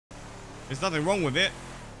There's nothing wrong with it.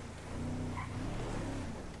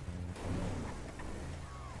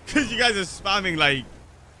 Because you guys are spamming like...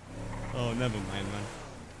 Oh, never mind, man.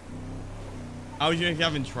 How would you if you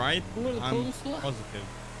haven't tried? I'm positive.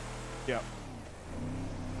 Yeah.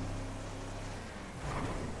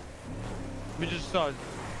 Let me just go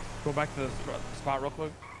back to the spot real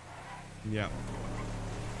quick. Yeah.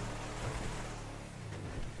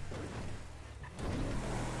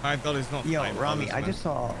 $5 not. Yo, Ramee, I just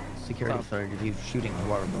saw security footage of you shooting a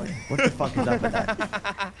water balloon. What the fuck is up with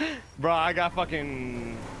that? Bro, I got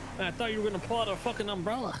fucking... I thought you were gonna pull out a fucking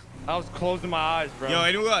umbrella. I was closing my eyes, bro. Yo,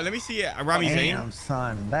 you know what? Let me see it. Ramee's aim. Damn,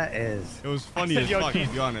 son, that is... It was funny as fuck, to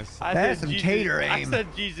be honest. That's some tater aim. I said,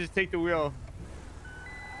 Jesus, take the wheel.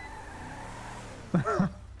 Bro,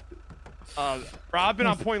 I've been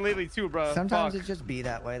on point lately too, bro. Sometimes it just be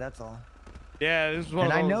that way, that's all. Yeah, this is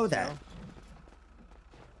one and of those, I know that. You know?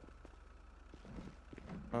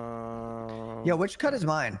 Yo, which cut is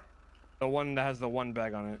mine? The one that has the one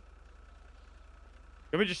bag on it.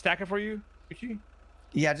 Let me just stack it for you, Richie?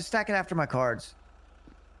 Yeah, just stack it after my cards.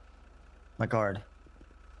 My card.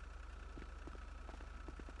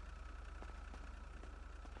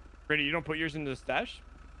 Brady, you don't put yours in the stash?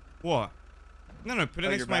 What? No, put it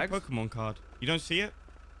next to my bags? Pokemon card. You don't see it?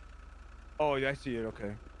 Oh, yeah, I see it.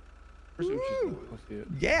 Okay. Let's see it.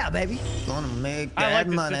 Yeah, baby. Gonna make I that like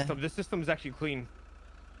this money. system. This system is actually clean.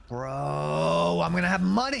 Bro, I'm gonna have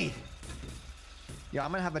money. Yeah,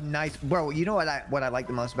 I'm gonna have a nice... Bro, you know what I like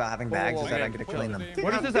the most about having bags is that I get to clean them.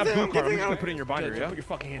 What is this that blue card? I'm just gonna put it in your binder, yeah? Put your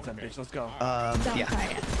fucking hands up, bitch. Let's go. Yeah.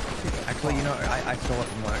 Actually, you know, I stole it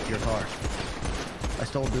from your car. I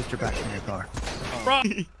stole a booster pack from your car. Bro.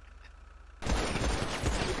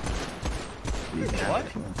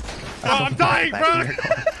 What? Bro, I'm dying, bro!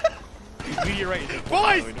 You're right.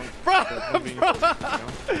 Boys! Bro!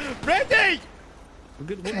 Randy!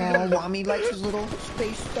 Oh, Ramee likes his little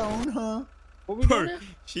space stone, huh? What we doing?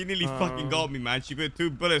 She nearly fucking got me, man. She put 2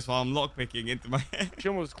 bullets while I'm lockpicking into my head. She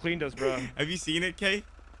almost cleaned us, bro. Have you seen it, Kay?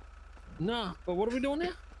 Nah, but what are we doing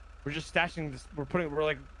there? We're just stashing this. We're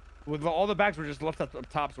like, with all the bags, we're just left up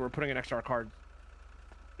top, so we're putting in extra cards.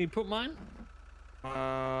 You put mine?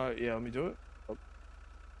 Yeah, let me do it. Oh.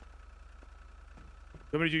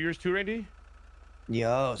 You want me to do yours too, Randy?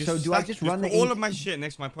 Yo, so do I just run the all of my shit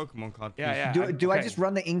next to my Pokemon card? Please. Yeah, yeah. Do I just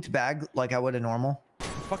run the inked bag like I would a normal?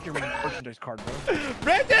 Fuck your merchandise card, bro.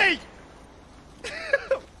 Randy!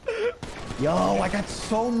 Yo, I got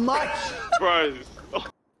so much. Bro.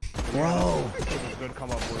 Bro. Good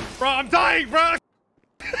come up, boys. Bro, I'm dying, bro.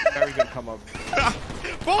 Very good come up.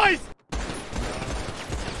 Boys!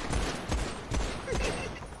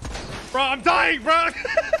 Bro, I'm dying, bro.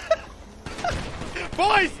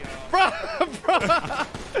 Boys! Bro!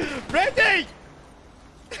 Randy!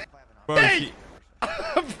 Bro, Randy!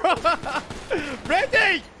 Bro!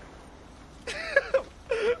 Randy!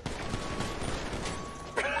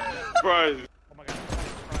 Bro. Oh my god.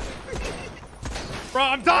 Bro,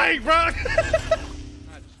 I'm dying, bro! I just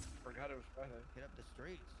forgot it was Friday. Hit up the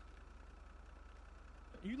streets.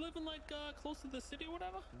 You living like close to the city or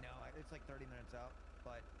whatever? No, it's like 30 minutes out,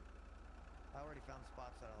 but I already found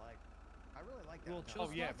spots that I like. I really like that. Little town. chill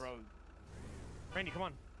Oh yeah, spots? bro. Randy, come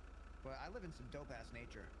on. But I live in some dope ass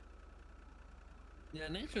nature. Yeah,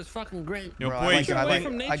 nature's fucking great. Yo, Bro, boys,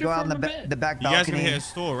 I go out on the back you guys can balcony hit a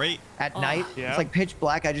store, right? at night. Yeah. It's like pitch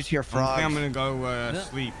black. I just hear I frogs. think I'm gonna go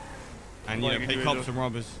sleep and What, you pick do up it? some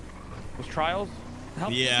robbers. Those trials?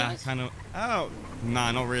 Help these Yeah, guys? kind of. Oh,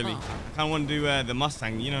 nah, not really. Huh. I kind of want to do the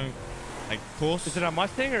Mustang, you know, like course. Is it a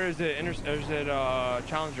Mustang or is it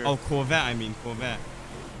Challenger? Oh, Corvette. I mean Corvette.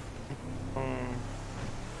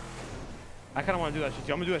 I kind of want to do that shit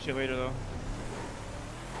too. I'm gonna do that shit later though.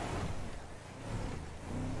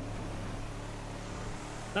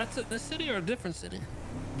 That's this city or a different city?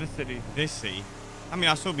 This city. This city. I mean,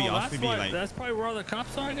 I'll still be. I'll still be like. That's probably where all the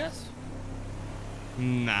cops are, I guess.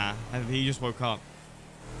 Nah, he just woke up.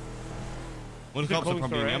 Well, the It's a cops are clothing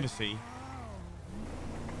probably store, in the right? other city.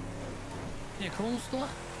 Yeah, cologne store.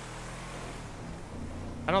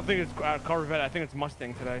 I don't think it's Corvette. I think it's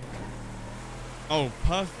Mustang today. Oh,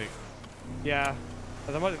 perfect. Yeah.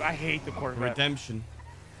 I hate the Corvette. Redemption.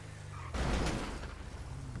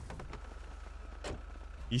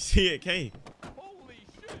 You see it, Kay? Holy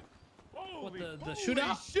shit! What, the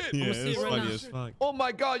shootout? Shit. Yeah, Let's see it's it right funny now. as fuck. Oh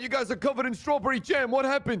my god, you guys are covered in strawberry jam. What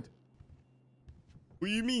happened? What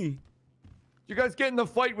do you mean? You guys get in the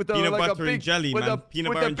fight with Peanut like butter a big and jelly, with man. a,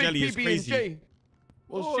 Peanut with butter a and big jelly is crazy. PB&J.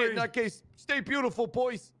 Well, shit. In Oi. that case, stay beautiful,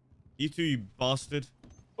 boys. You too, you bastard.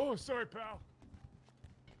 Oh, sorry, pal.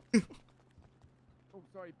 Oh,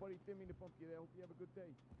 sorry, buddy. Didn't mean to bump you there. Hope you have a good day.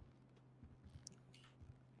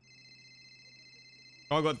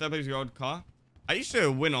 Oh, I got that your old car. I used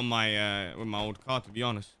to win on my with my old car, to be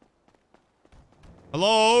honest.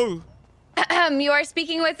 Hello. You are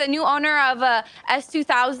speaking with the new owner of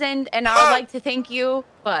S2000, and I would like to thank you.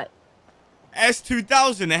 But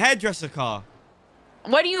S2000, a hairdresser car.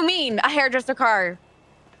 what do you mean, a hairdresser car?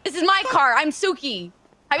 This is my car. I'm Suki.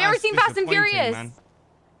 Have you ever seen Fast and Furious? Man.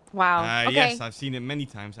 Wow. Okay. Yes, I've seen it many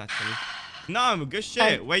times actually. No, good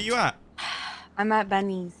shit. Where you at? I'm at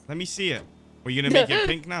Benny's. Let me see it. Were you gonna make it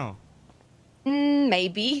pink now?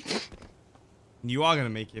 Maybe. You are gonna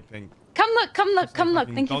make it pink. Come look. Come look. Come look.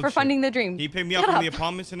 fucking Thank you dog for shit. funding the dream. Can you pick me up from the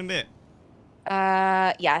apartments in a bit?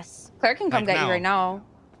 Yes. Claire can come Like get you right now.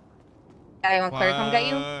 Yeah, you want Claire to come get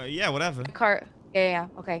you? Yeah, whatever. Car. Yeah.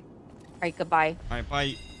 Okay. All right. Goodbye. All right, bye.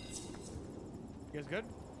 You guys good?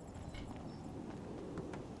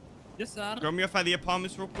 Yes, sir. Drop me off at the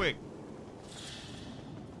apartments real quick.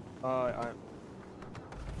 I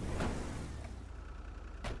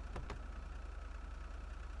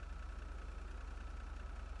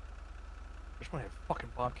just want to have a fucking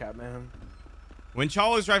Bobcat, man. When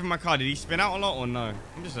Charles was driving my car, did he spin out a lot or no?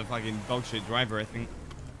 I'm just a fucking dog shit driver, I think.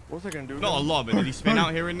 What's I gonna do? Not a lot, but did he spin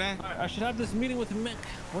out here and there? I should have this meeting with Mick.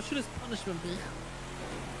 What should his punishment be?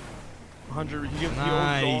 100. He owes all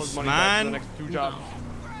Nice, his money back for the man. next 2 jobs.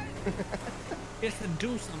 He has to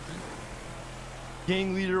do something.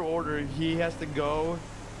 Gang leader order. He has to go.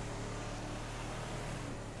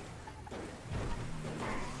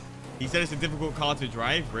 He said it's a difficult car to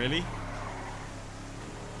drive, really?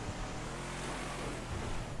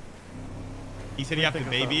 He said you have to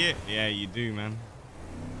baby it? Yeah, you do, man.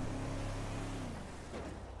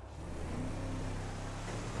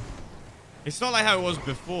 It's not like how it was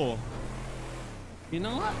before. You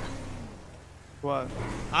know what? What?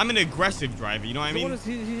 I'm an aggressive driver, you know what I mean?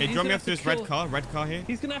 Hey, drop me off to this red car here.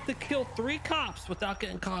 He's gonna have to kill 3 cops without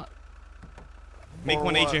getting caught. Make Or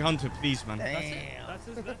one what? AJ Hunter, please, man.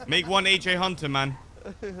 That's Make one AJ Hunter, man.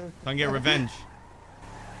 Don't get revenge.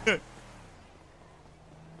 Give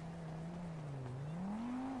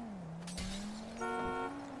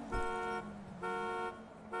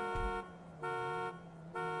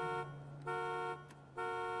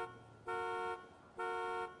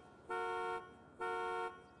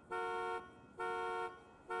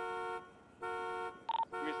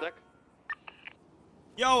me a sec.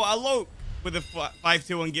 Yo, Alok with a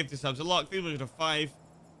 521 gift to subs. Alok, thank you for the 5.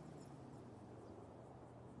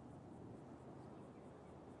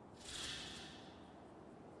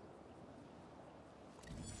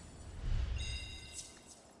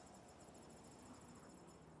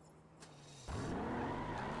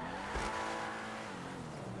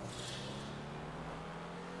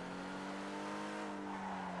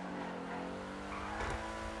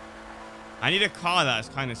 I need a car that's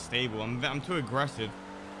kind of stable. I'm too aggressive.